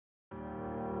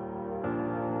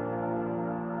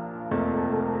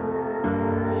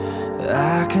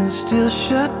can still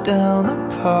shut down the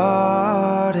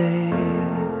party.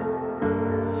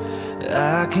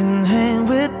 I can hang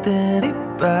with anybody.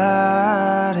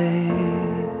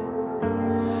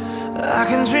 I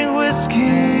can drink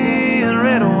whiskey and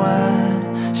red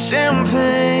wine,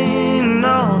 champagne and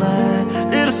all night,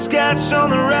 little scotch on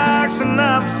the rocks, and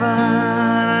I'm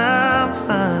fine, I'm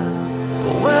fine.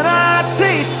 But when I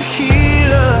taste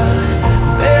tequila,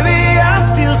 baby, I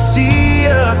still see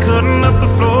ya cutting up the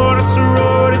floor in a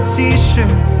sorority t-shirt,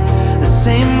 the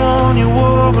same one you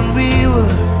wore when we were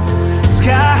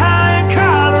sky high in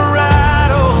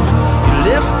Colorado. Your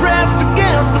lips pressed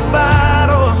against the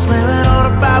bottle, slamming on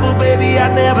a Bible, baby,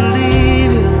 I'd never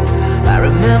leave you. I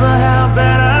remember how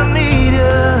bad I need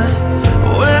you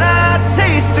when I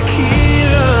taste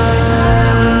tequila.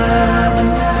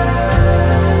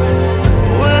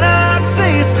 When I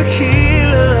taste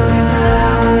tequila,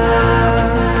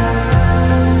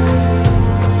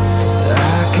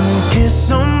 I can kiss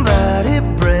somebody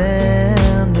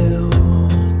brand new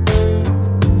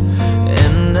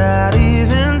and not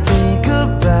even think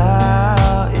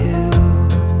about you.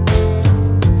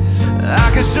 I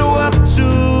can show up to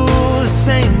the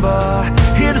same bar,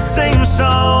 hear the same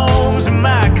songs in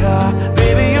my car.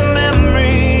 Baby, your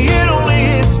memory, it only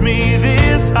hits me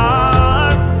this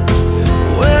hard.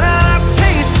 When I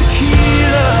taste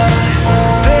tequila,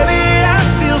 baby, I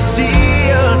still see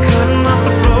ya cutting up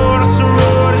the floor in a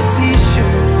sorority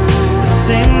t-shirt, the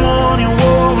same one you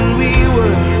wore when we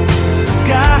were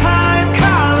sky high in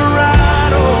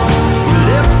Colorado. Your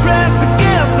lips pressed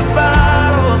against the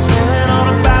bottle, slamming on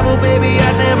a Bible, baby,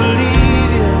 I'd never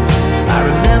leave you. I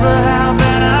remember how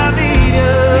bad I need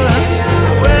you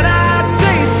when I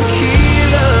taste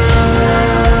tequila.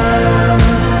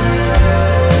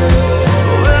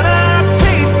 When I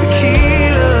taste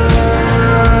tequila.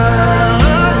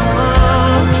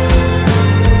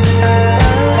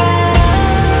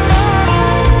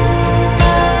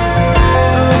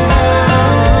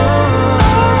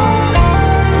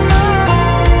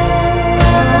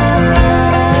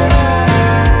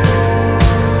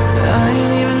 I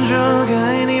ain't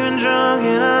even drunk,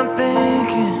 and I'm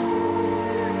thinking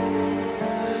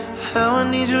how I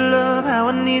need your love, how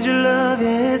I need your love,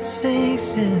 yeah, it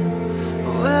sinks in.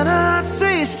 When I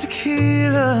taste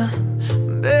tequila,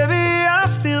 baby, I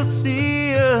still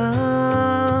see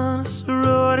ya,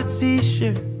 sorority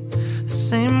t-shirt, the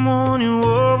same one you wore